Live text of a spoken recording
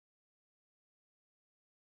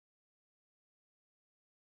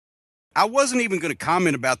I wasn't even going to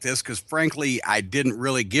comment about this because, frankly, I didn't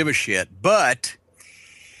really give a shit, but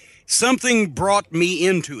something brought me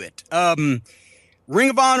into it. Ring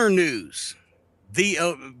of Honor news. The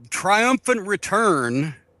triumphant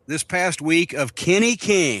return this past week of Kenny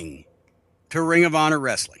King to Ring of Honor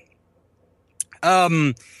Wrestling.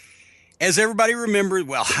 As everybody remembers,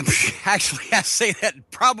 well, actually, I say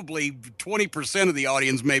that probably 20% of the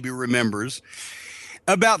audience maybe remembers.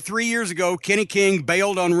 About 3 years ago, Kenny King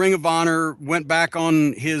bailed on Ring of Honor, went back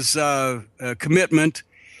on his commitment,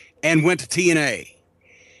 and went to TNA.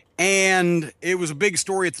 And it was a big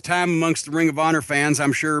story at the time amongst the Ring of Honor fans.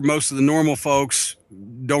 I'm sure most of the normal folks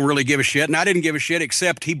don't really give a shit, and I didn't give a shit,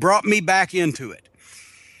 except he brought me back into it.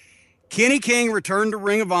 Kenny King returned to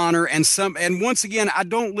Ring of Honor, and once again, I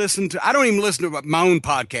don't even listen to my own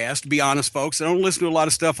podcast, to be honest, folks. I don't listen to a lot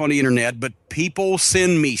of stuff on the internet, but people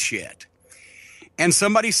send me shit. And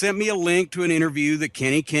somebody sent me a link to an interview that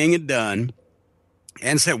Kenny King had done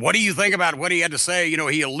and said, what do you think about what he had to say? You know,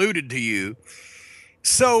 he alluded to you.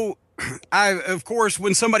 So, of course,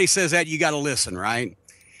 when somebody says that, you got to listen, right?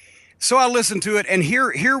 So I listened to it, and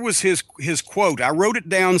here was his quote. I wrote it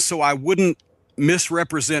down so I wouldn't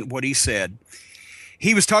misrepresent what he said.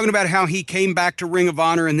 He was talking about how he came back to Ring of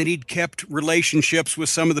Honor and that he'd kept relationships with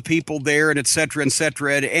some of the people there and et cetera, et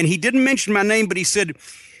cetera. And he didn't mention my name, but he said,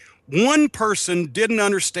 one person didn't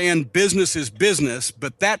understand business is business,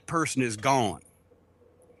 but that person is gone.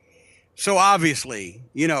 So obviously,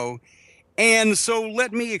 you know, and so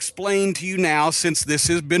let me explain to you now, since this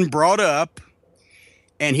has been brought up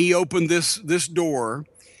and he opened this door,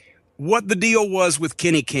 what the deal was with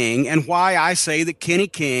Kenny King and why I say that Kenny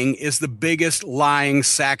King is the biggest lying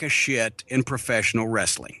sack of shit in professional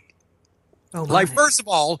wrestling. Oh, like, first of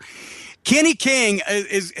all, Kenny King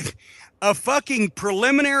is a fucking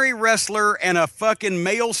preliminary wrestler, and a fucking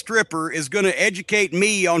male stripper is going to educate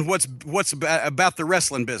me on what's about the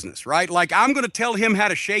wrestling business, right? Like, I'm going to tell him how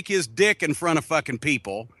to shake his dick in front of fucking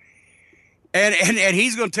people, and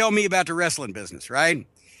he's going to tell me about the wrestling business, right?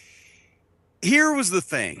 Here was the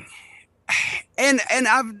thing. And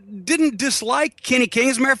I didn't dislike Kenny King.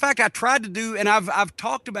 As a matter of fact, I tried to do, and I've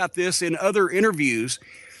talked about this in other interviews.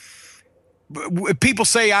 People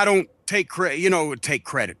say I don't take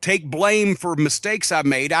credit, take blame for mistakes I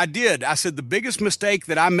made. I did. I said the biggest mistake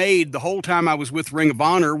that I made the whole time I was with Ring of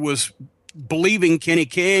Honor was believing Kenny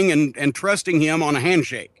King and trusting him on a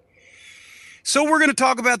handshake. So we're going to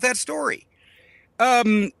talk about that story.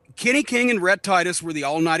 Kenny King and Rhett Titus were the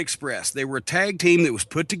All Night Express. They were a tag team that was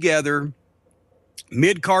put together,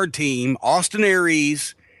 mid-card team. Austin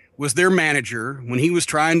Aries was their manager when he was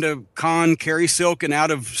trying to con Kerry Silken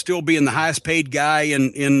out of still being the highest paid guy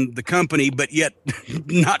in the company, but yet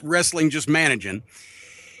not wrestling, just managing.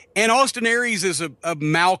 And Austin Aries is a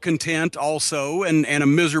malcontent also and a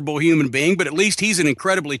miserable human being, but at least he's an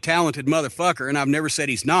incredibly talented motherfucker, and I've never said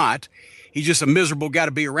he's not. He's just a miserable guy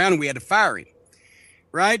to be around, and we had to fire him.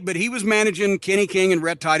 Right? But he was managing Kenny King and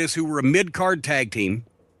Rhett Titus, who were a mid-card tag team.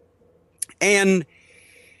 And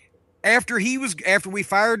after we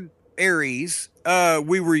fired Aries,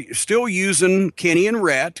 we were still using Kenny and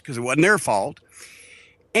Rhett because it wasn't their fault.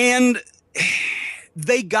 And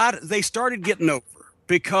they started getting over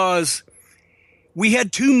because we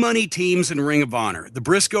had two money teams in Ring of Honor. The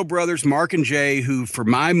Briscoe brothers, Mark and Jay, who, for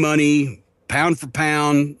my money, pound for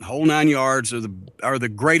pound, whole 9 yards, are the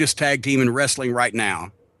greatest tag team in wrestling right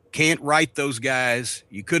now. Can't write those guys.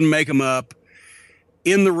 You couldn't make them up.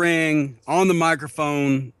 In the ring, on the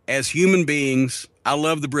microphone, as human beings, I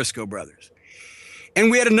love the Briscoe brothers.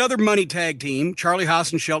 And we had another money tag team, Charlie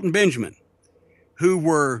Haas and Shelton Benjamin,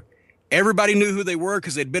 who everybody knew who they were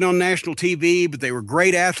because they'd been on national TV, but they were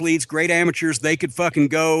great athletes, great amateurs. They could fucking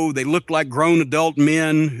go. They looked like grown adult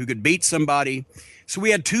men who could beat somebody. So we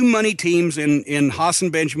had two money teams in Haas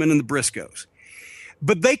and Benjamin and the Briscoes.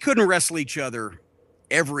 But they couldn't wrestle each other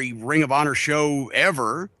every Ring of Honor show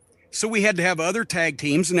ever. So we had to have other tag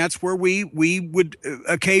teams, and that's where we would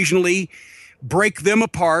occasionally break them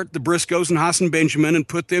apart, the Briscoes and Haas and Benjamin, and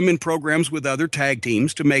put them in programs with other tag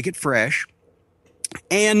teams to make it fresh.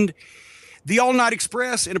 And the All Night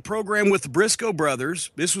Express, in a program with the Briscoe brothers,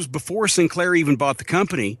 this was before Sinclair even bought the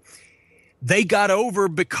company, they got over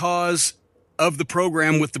because of the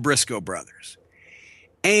program with the Briscoe brothers.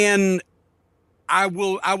 And I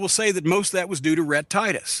will say that most of that was due to Rhett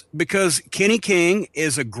Titus, because Kenny King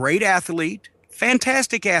is a great athlete,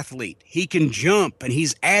 fantastic athlete. He can jump, and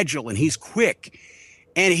he's agile, and he's quick.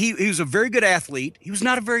 And he was a very good athlete. He was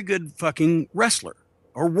not a very good fucking wrestler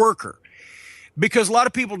or worker, because a lot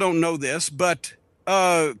of people don't know this, but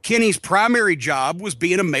Kenny's primary job was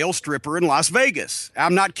being a male stripper in Las Vegas.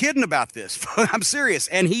 I'm not kidding about this. I'm serious.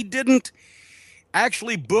 And he didn't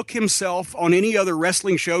actually book himself on any other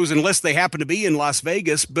wrestling shows unless they happen to be in Las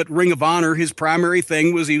Vegas. But Ring of Honor, his primary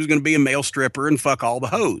thing was he was going to be a male stripper and fuck all the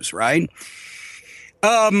hoes, right?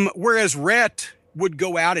 Whereas Rhett would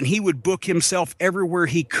go out and he would book himself everywhere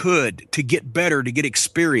he could to get better, to get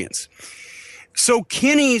experience. So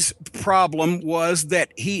Kenny's problem was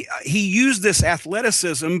that he used this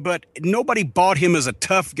athleticism, but nobody bought him as a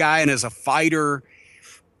tough guy and as a fighter.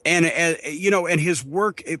 And, and his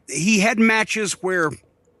work, he had matches where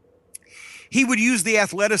he would use the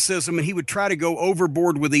athleticism and he would try to go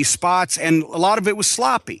overboard with these spots. And a lot of it was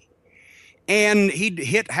sloppy. And he'd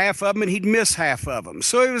hit half of them and he'd miss half of them.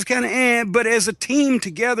 So it was kind of but as a team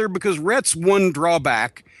together, because Rhett's one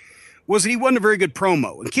drawback was that he wasn't a very good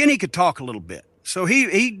promo. And Kenny could talk a little bit. So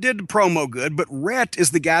he did the promo good, but Rhett is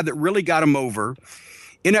the guy that really got him over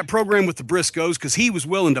in that program with the Briscoes because he was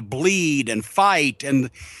willing to bleed and fight. And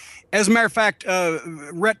as a matter of fact,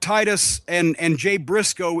 Rhett Titus and Jay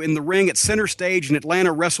Briscoe in the ring at Center Stage in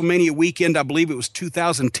Atlanta WrestleMania weekend, I believe it was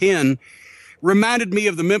 2010, reminded me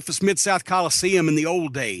of the Memphis Mid-South Coliseum in the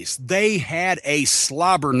old days. They had a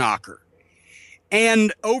slobber knocker.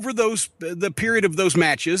 And over the period of those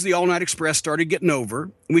matches, the All Night Express started getting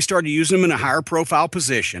over. We started using them in a higher profile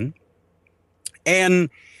position. And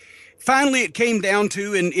finally, it came down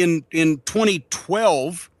to in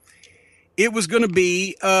 2012, it was going to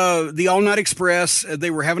be the All Night Express.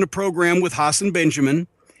 They were having a program with Hassan Benjamin.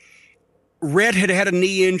 Rhett had had a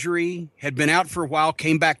knee injury, had been out for a while,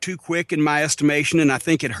 came back too quick in my estimation, and I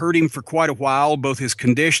think it hurt him for quite a while, both his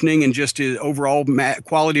conditioning and just his overall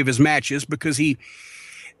quality of his matches, because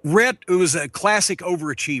Rhett was a classic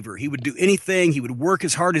overachiever. He would do anything. He would work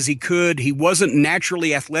as hard as he could. He wasn't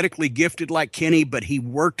naturally athletically gifted like Kenny, but he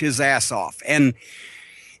worked his ass off. And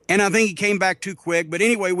I think he came back too quick. But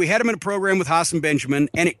anyway, we had him in a program with Hassan Benjamin,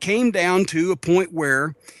 and it came down to a point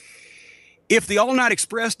where if the All Night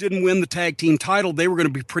Express didn't win the tag team title, they were going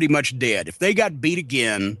to be pretty much dead. If they got beat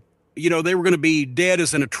again, they were going to be dead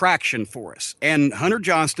as an attraction for us. And Hunter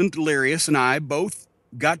Johnston, Delirious, and I both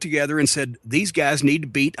got together and said, these guys need to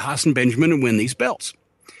beat Hassan Benjamin and win these belts.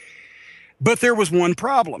 But there was one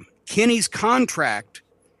problem. Kenny's contract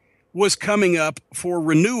was coming up for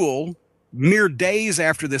renewal mere days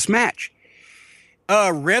after this match.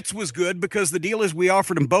 Rhett's was good because the deal is we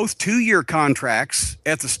offered him both 2-year contracts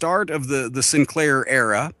at the start of the Sinclair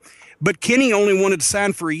era. But Kenny only wanted to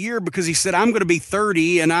sign for a year because he said, I'm going to be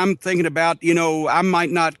 30 and I'm thinking about, I might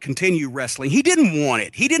not continue wrestling. He didn't want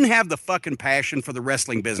it. He didn't have the fucking passion for the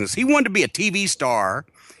wrestling business. He wanted to be a TV star.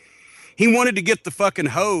 He wanted to get the fucking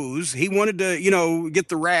hose. He wanted to, get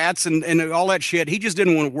the rats and all that shit. He just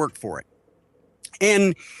didn't want to work for it.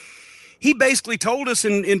 And he basically told us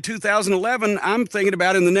in 2011, I'm thinking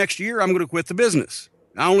about in the next year, I'm going to quit the business.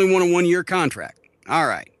 I only want a 1-year contract. All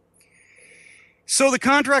right. So the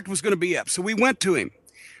contract was going to be up. So we went to him,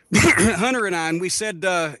 Hunter and I, and we said,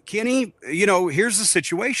 Kenny, here's the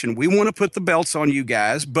situation. We want to put the belts on you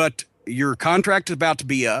guys, but your contract is about to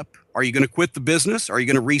be up. Are you going to quit the business? Are you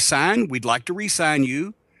going to re-sign? We'd like to re-sign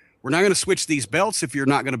you. We're not going to switch these belts if you're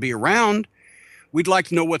not going to be around. We'd like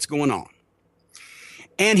to know what's going on.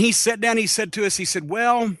 And he sat down, he said to us,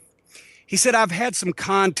 I've had some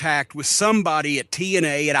contact with somebody at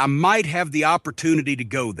TNA and I might have the opportunity to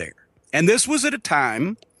go there. And this was at a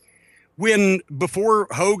time before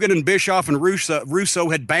Hogan and Bischoff and Russo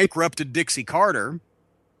had bankrupted Dixie Carter,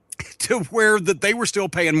 to where that they were still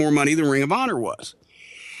paying more money than Ring of Honor was.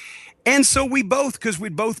 And so we both, because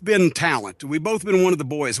we'd both been talent, we both been one of the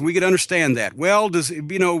boys, and we could understand that. Well, does he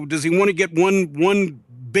want to get one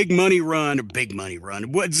big money run?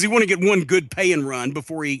 Does he want to get one good paying run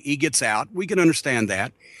before he gets out? We can understand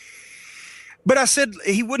that. But I said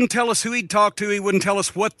he wouldn't tell us who he'd talk to. He wouldn't tell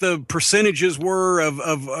us what the percentages were of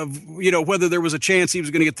whether there was a chance he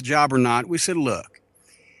was going to get the job or not. We said, look,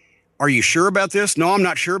 are you sure about this? No, I'm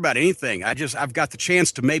not sure about anything. I've got the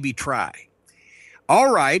chance to maybe try.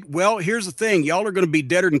 All right. Well, here's the thing. Y'all are going to be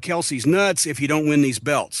deader than Kelsey's nuts if you don't win these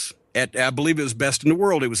belts. I believe it was Best in the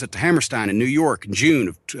World. It was at the Hammerstein in New York in June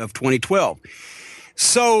of 2012.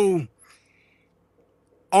 So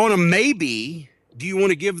on a maybe, do you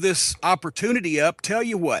want to give this opportunity up? Tell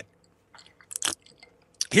you what,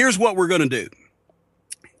 here's what we're going to do.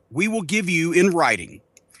 We will give you in writing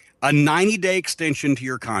a 90-day extension to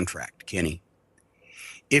your contract, Kenny.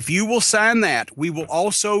 If you will sign that, we will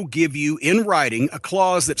also give you in writing a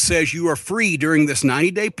clause that says you are free during this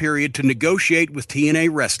 90-day period to negotiate with TNA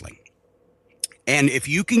Wrestling. And if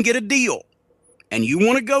you can get a deal and you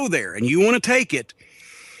want to go there and you want to take it,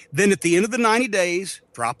 Then at the end of the 90 days,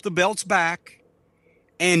 drop the belts back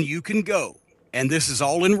and you can go. And this is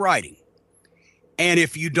all in writing. And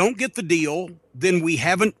if you don't get the deal, then we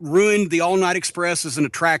haven't ruined the All Night Express as an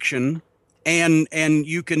attraction. And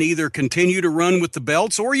you can either continue to run with the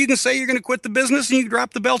belts, or you can say you're going to quit the business and you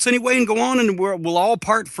drop the belts anyway and go on, and we'll all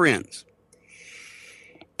part friends.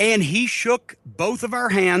 And he shook both of our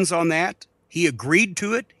hands on that. He agreed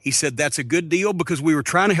to it. He said, that's a good deal, because we were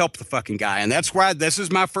trying to help the fucking guy. And that's why this is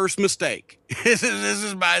my first mistake. This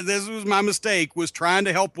was my mistake, was trying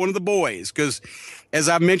to help one of the boys. Because as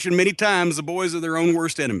I've mentioned many times, the boys are their own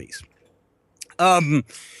worst enemies.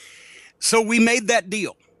 So we made that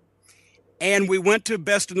deal. And we went to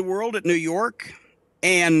Best in the World at New York,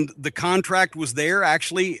 and the contract was there.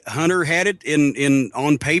 Actually, Hunter had it in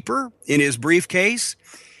on paper in his briefcase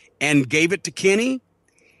and gave it to Kenny.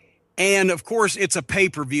 And of course, it's a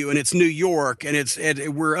pay-per-view, and it's New York, and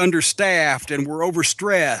we're understaffed and we're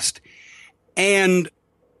overstressed. And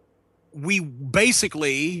we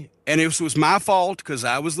basically, and this was my fault because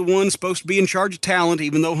I was the one supposed to be in charge of talent,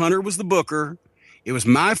 even though Hunter was the booker. It was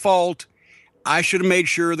my fault. I should have made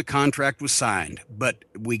sure the contract was signed, but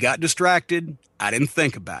we got distracted. I didn't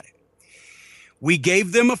think about it. We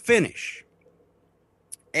gave them a finish,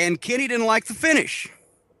 and Kenny didn't like the finish.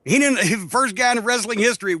 The first guy in wrestling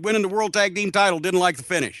history winning the World Tag Team title didn't like the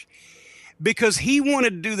finish, because he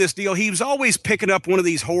wanted to do this deal. He was always picking up one of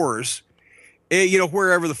these whores,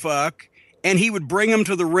 wherever the fuck. And he would bring them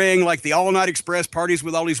to the ring, like the All Night Express parties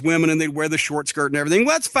with all these women, and they'd wear the short skirt and everything.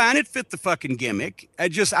 Well, that's fine. It fit the fucking gimmick. I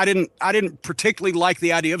didn't particularly like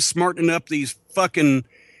the idea of smartening up these fucking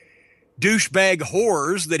douchebag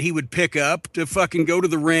whores that he would pick up to fucking go to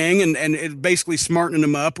the ring and it basically smartening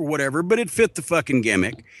them up or whatever, but it fit the fucking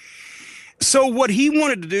gimmick. So what he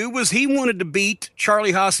wanted to do was he wanted to beat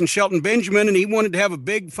Charlie Haas and Shelton Benjamin, and he wanted to have a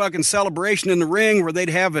big fucking celebration in the ring where they'd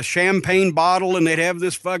have a champagne bottle and they'd have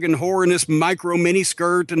this fucking whore in this micro mini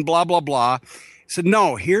skirt and blah, blah, blah. He said,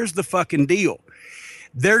 no, here's the fucking deal.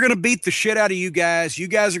 They're going to beat the shit out of you guys. You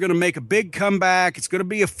guys are going to make a big comeback. It's going to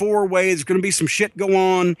be a four-way. There's going to be some shit go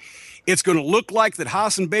on. It's going to look like that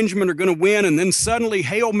Haas and Benjamin are going to win, and then suddenly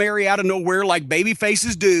Hail Mary out of nowhere like baby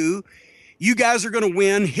faces do. You guys are going to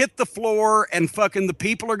win, hit the floor, and fucking the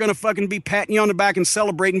people are going to fucking be patting you on the back and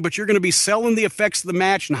celebrating, but you're going to be selling the effects of the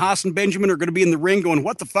match, and Haas and Benjamin are going to be in the ring going,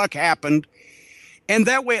 what the fuck happened? And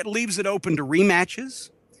that way it leaves it open to rematches.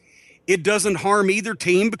 It doesn't harm either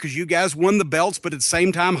team because you guys won the belts, but at the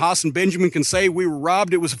same time, Haas and Benjamin can say we were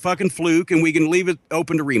robbed, it was a fucking fluke, and we can leave it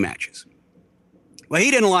open to rematches. Well, he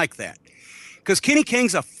didn't like that, because Kenny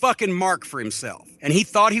King's a fucking mark for himself. And he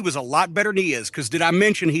thought he was a lot better than he is, because did I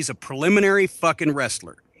mention he's a preliminary fucking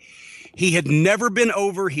wrestler? He had never been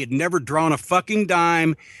over. He had never drawn a fucking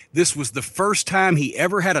dime. This was the first time he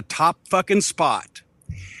ever had a top fucking spot.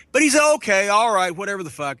 But he's okay, all right, whatever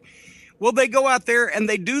the fuck. Well, they go out there and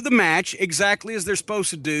they do the match exactly as they're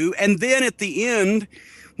supposed to do. And then at the end,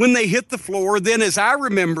 when they hit the floor, then as I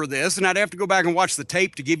remember this, and I'd have to go back and watch the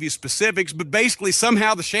tape to give you specifics, but basically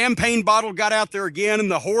somehow the champagne bottle got out there again, and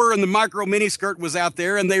the whore and the micro miniskirt was out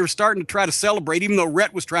there, and they were starting to try to celebrate, even though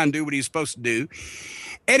Rhett was trying to do what he was supposed to do.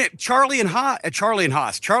 And Charlie and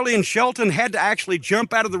Shelton had to actually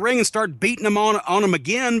jump out of the ring and start beating them on them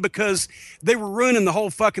again, because they were ruining the whole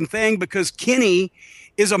fucking thing, because Kenny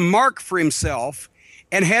is a mark for himself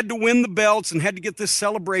and had to win the belts and had to get this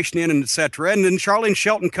celebration in, and et cetera. And then Charlie and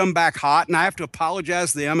Shelton come back hot, and I have to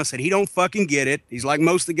apologize to them. I said, he don't fucking get it. He's like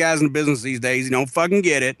most of the guys in the business these days. He don't fucking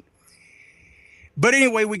get it. But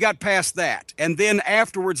anyway, we got past that. And then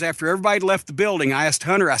afterwards, after everybody left the building, I asked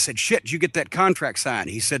Hunter, I said, shit, did you get that contract signed?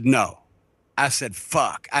 He said, no. I said,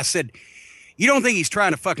 fuck. I said, you don't think he's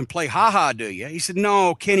trying to fucking play ha-ha, do you? He said,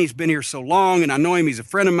 no, Kenny's been here so long, and I know him. He's a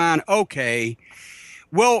friend of mine. Okay.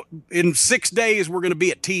 Well, in 6 days, we're going to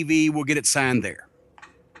be at TV. We'll get it signed there.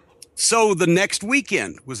 So the next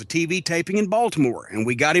weekend was a TV taping in Baltimore, and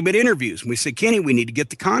we got him at interviews. And we said, Kenny, we need to get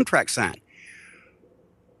the contract signed.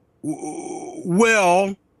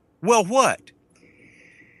 Well, what?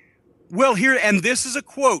 Well, here, and this is a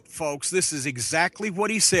quote, folks. This is exactly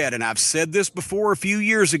what he said. And I've said this before a few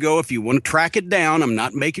years ago. If you want to track it down, I'm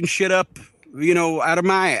not making shit up, out of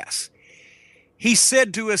my ass. He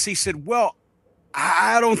said to us, he said, well,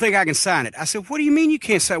 I don't think I can sign it. I said, what do you mean you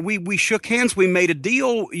can't sign? We shook hands. We made a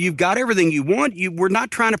deal. You've got everything you want. We're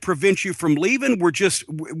not trying to prevent you from leaving.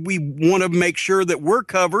 We want to make sure that we're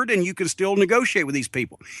covered and you can still negotiate with these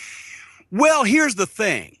people. Well, here's the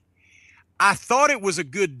thing. I thought it was a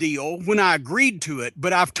good deal when I agreed to it,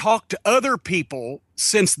 but I've talked to other people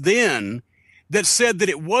since then that said that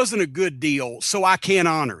it wasn't a good deal, so I can't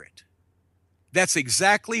honor it. That's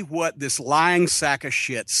exactly what this lying sack of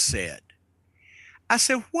shit said. I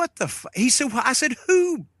said, what the fuck? He said, I said,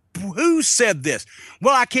 who said this?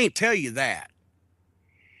 Well, I can't tell you that.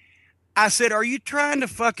 I said, are you trying to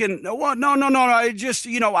fucking, well, no. I just,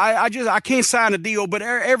 I can't sign a deal, but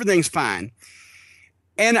everything's fine.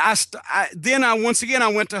 And then once again, I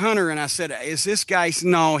went to Hunter and I said, is this guy?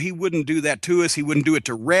 No, he wouldn't do that to us. He wouldn't do it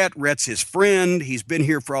to Rhett. Rhett's his friend. He's been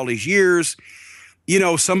here for all these years.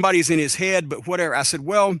 Somebody's in his head, but whatever. I said,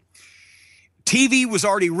 well, TV was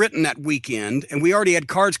already written that weekend and we already had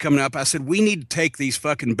cards coming up. I said, we need to take these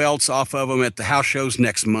fucking belts off of them at the house shows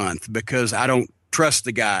next month because I don't trust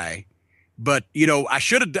the guy. But, I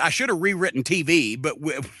should have rewritten TV. But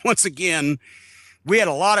once again, we had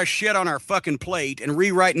a lot of shit on our fucking plate, and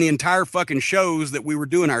rewriting the entire fucking shows that we were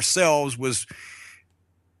doing ourselves was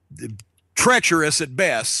treacherous at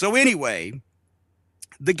best. So anyway,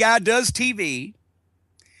 the guy does TV.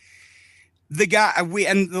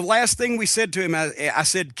 And the last thing we said to him, I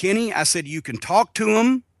said, Kenny, I said, you can talk to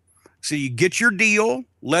him. So you get your deal.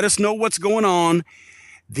 Let us know what's going on.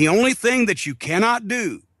 The only thing that you cannot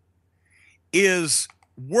do is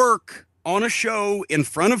work on a show in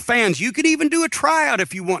front of fans. You could even do a tryout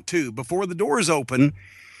if you want to before the doors open.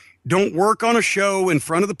 Don't work on a show in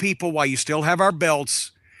front of the people while you still have our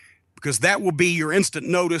belts, because that will be your instant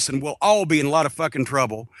notice and we'll all be in a lot of fucking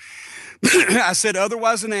trouble. I said,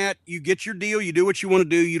 otherwise than that, you get your deal, you do what you want to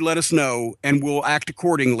do, you let us know, and we'll act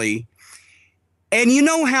accordingly. And you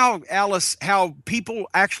know how, Alice, how people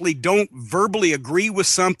actually don't verbally agree with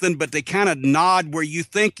something, but they kind of nod where you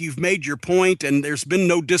think you've made your point and there's been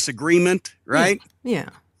no disagreement, right? Yeah.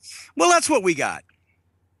 Well, that's what we got.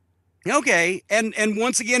 Okay. And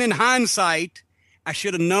once again, in hindsight, I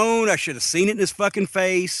should have known, I should have seen it in his fucking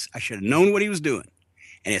face. I should have known what he was doing.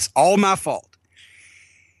 And it's all my fault.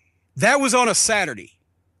 That was on a Saturday.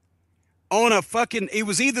 It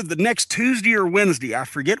was either the next Tuesday or Wednesday. I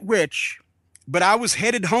forget which. But I was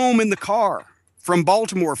headed home in the car from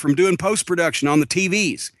Baltimore from doing post-production on the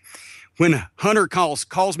TVs when Hunter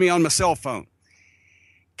calls me on my cell phone.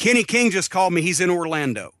 Kenny King just called me. He's in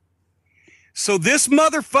Orlando. So this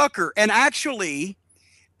motherfucker, and actually,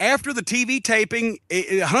 after the TV taping,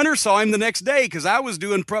 Hunter saw him the next day because I was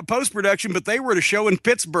doing post-production, but they were at a show in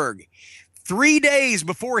Pittsburgh. 3 days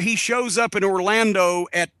before he shows up in Orlando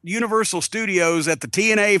at Universal Studios at the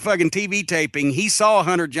TNA fucking TV taping, he saw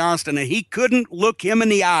Hunter Johnston and he couldn't look him in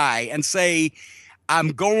the eye and say,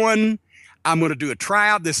 I'm going to do a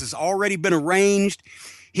tryout. This has already been arranged.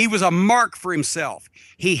 He was a mark for himself.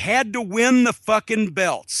 He had to win the fucking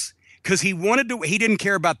belts because he didn't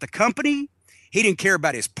care about the company. He didn't care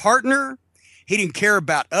about his partner. He didn't care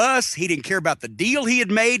about us. He didn't care about the deal he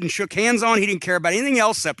had made and shook hands on. He didn't care about anything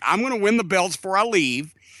else except I'm going to win the belts before I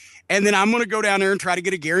leave. And then I'm going to go down there and try to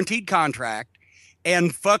get a guaranteed contract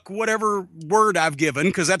and fuck whatever word I've given,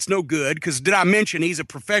 because that's no good. Because did I mention he's a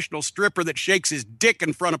professional stripper that shakes his dick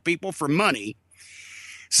in front of people for money?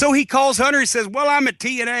 So he calls Hunter. He says, well, I'm at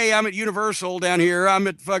TNA. I'm at Universal down here. I'm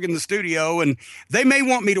at fucking the studio and they may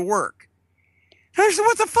want me to work. And I said,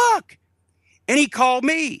 what the fuck? And he called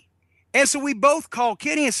me. And so we both called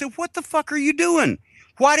Kenny and said, what the fuck are you doing?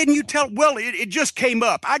 Why didn't you tell? Well, it just came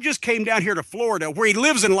up. I just came down here to Florida, where he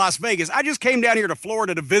lives in Las Vegas. I just came down here to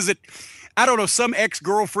Florida to visit, I don't know, some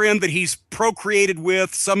ex-girlfriend that he's procreated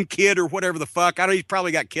with, some kid or whatever the fuck. I know he's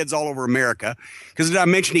probably got kids all over America because did I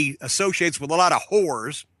mention he associates with a lot of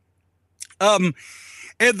whores. And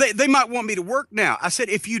they might want me to work now. I said,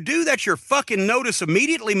 if you do, that's your fucking notice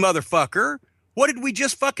immediately, motherfucker. What did we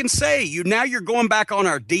just fucking say? Now you're going back on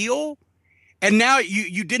our deal? And now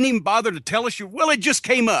you didn't even bother to tell us well, it just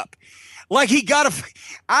came up. Like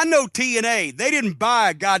I know TNA, they didn't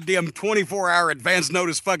buy a goddamn 24-hour advance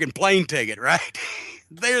notice fucking plane ticket, right?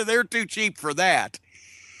 They're too cheap for that.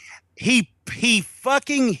 He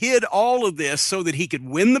fucking hid all of this so that he could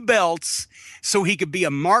win the belts, so he could be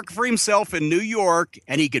a mark for himself in New York,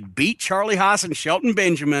 and he could beat Charlie Haas and Shelton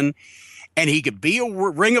Benjamin, and he could be a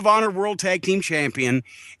Ring of Honor World Tag Team Champion,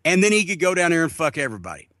 and then he could go down there and fuck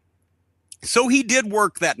everybody. So he did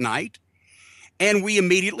work that night, and we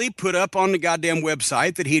immediately put up on the goddamn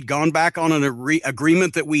website that he had gone back on an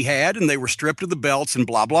agreement that we had, and they were stripped of the belts and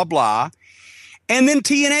blah, blah, blah. And then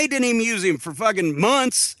TNA didn't even use him for fucking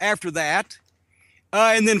months after that.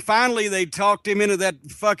 And then finally they talked him into that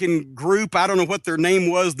fucking group. I don't know what their name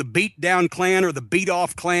was, the Beat Down Clan or the Beat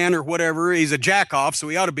Off Clan or whatever. He's a jack off, so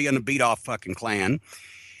he ought to be in the Beat Off fucking clan.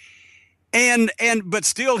 But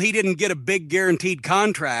still he didn't get a big guaranteed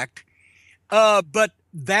contract. But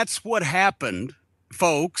that's what happened,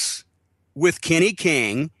 folks, with Kenny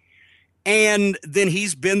King. And then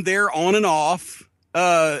he's been there on and off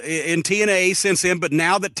in TNA since then, but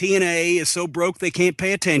now that TNA is so broke they can't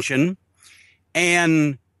pay attention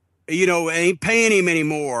and, ain't paying him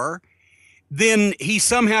anymore, then he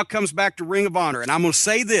somehow comes back to Ring of Honor. And I'm going to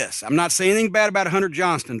say this. I'm not saying anything bad about Hunter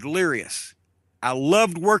Johnston, Delirious. I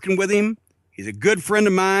loved working with him. He's a good friend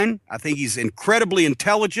of mine. I think he's incredibly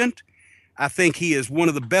intelligent. I think he is one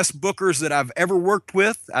of the best bookers that I've ever worked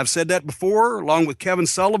with. I've said that before, along with Kevin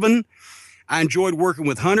Sullivan. I enjoyed working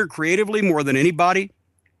with Hunter creatively more than anybody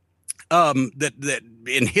that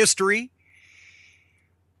in history.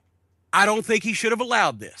 I don't think he should have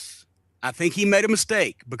allowed this. I think he made a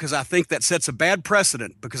mistake because I think that sets a bad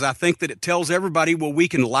precedent, because I think that it tells everybody, well, we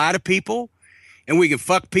can lie to people and we can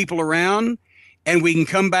fuck people around and we can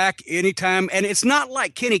come back anytime. And it's not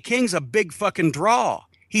like Kenny King's a big fucking draw.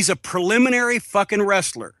 He's a preliminary fucking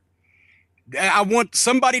wrestler. I want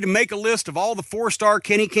somebody to make a list of all the 4-star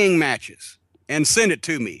Kenny King matches and send it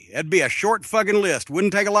to me. That'd be a short fucking list.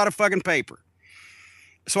 Wouldn't take a lot of fucking paper.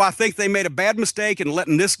 So I think they made a bad mistake in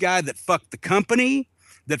letting this guy that fucked the company,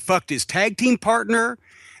 that fucked his tag team partner,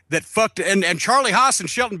 that fucked, and Charlie Haas and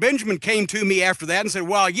Shelton Benjamin came to me after that and said,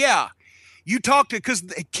 well, yeah, you talked to, because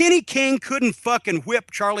Kenny King couldn't fucking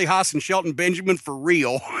whip Charlie Haas and Shelton Benjamin for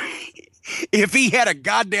real if he had a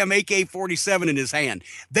goddamn AK-47 in his hand.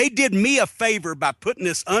 They did me a favor by putting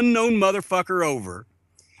this unknown motherfucker over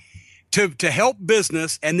to help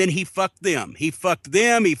business, and then he fucked them. He fucked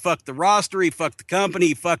them, he fucked the roster, he fucked the company,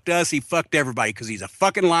 he fucked us, he fucked everybody, because he's a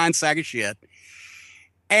fucking lying sack of shit.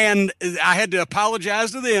 And I had to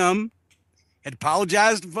apologize to them, had to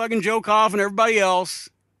apologize to fucking Joe Koff and everybody else.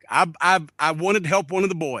 I wanted to help one of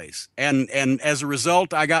the boys, and as a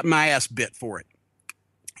result, I got my ass bit for it.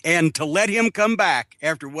 And to let him come back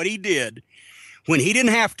after what he did, when he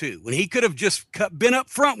didn't have to, when he could have just been up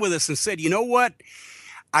front with us and said, you know what,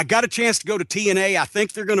 I got a chance to go to TNA, I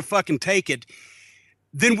think they're going to fucking take it,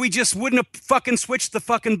 then we just wouldn't have fucking switched the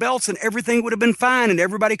fucking belts and everything would have been fine and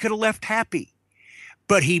everybody could have left happy.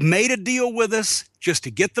 But he made a deal with us just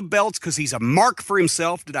to get the belts because he's a mark for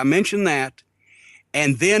himself. Did I mention that?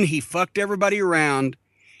 And then he fucked everybody around.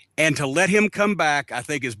 And to let him come back, I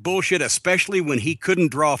think is bullshit, especially when he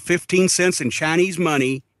couldn't draw 15 cents in Chinese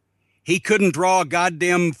money. He couldn't draw a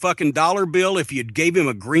goddamn fucking dollar bill if you gave him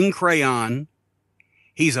a green crayon.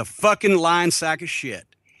 He's a fucking lying sack of shit.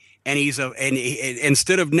 And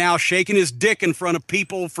instead of now shaking his dick in front of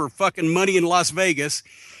people for fucking money in Las Vegas,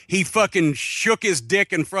 he fucking shook his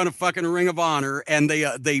dick in front of fucking Ring of Honor, and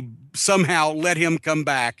they somehow let him come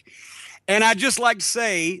back. And I'd just like to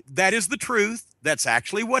say that is the truth. That's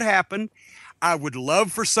actually what happened. I would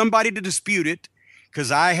love for somebody to dispute it,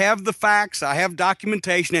 because I have the facts, I have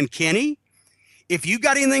documentation. And Kenny, if you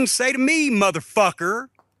got anything to say to me, motherfucker,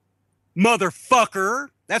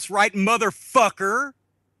 that's right, motherfucker.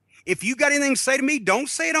 If you got anything to say to me, don't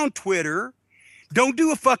say it on Twitter. Don't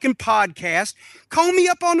do a fucking podcast. Call me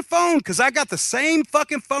up on the phone, because I got the same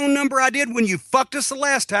fucking phone number I did when you fucked us the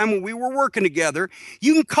last time when we were working together.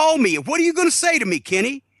 You can call me. What are you going to say to me,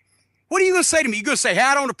 Kenny? What are you going to say to me? You're going to say, hey,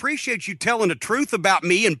 I don't appreciate you telling the truth about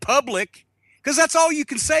me in public, because that's all you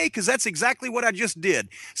can say, because that's exactly what I just did.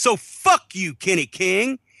 So fuck you, Kenny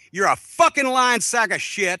King. You're a fucking lying sack of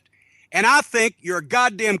shit. And I think you're a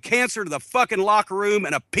goddamn cancer to the fucking locker room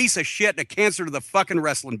and a piece of shit and a cancer to the fucking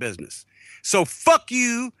wrestling business. So fuck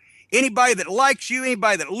you, anybody that likes you,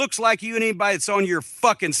 anybody that looks like you, and anybody that's on your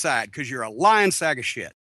fucking side, because you're a lying sack of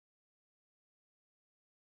shit.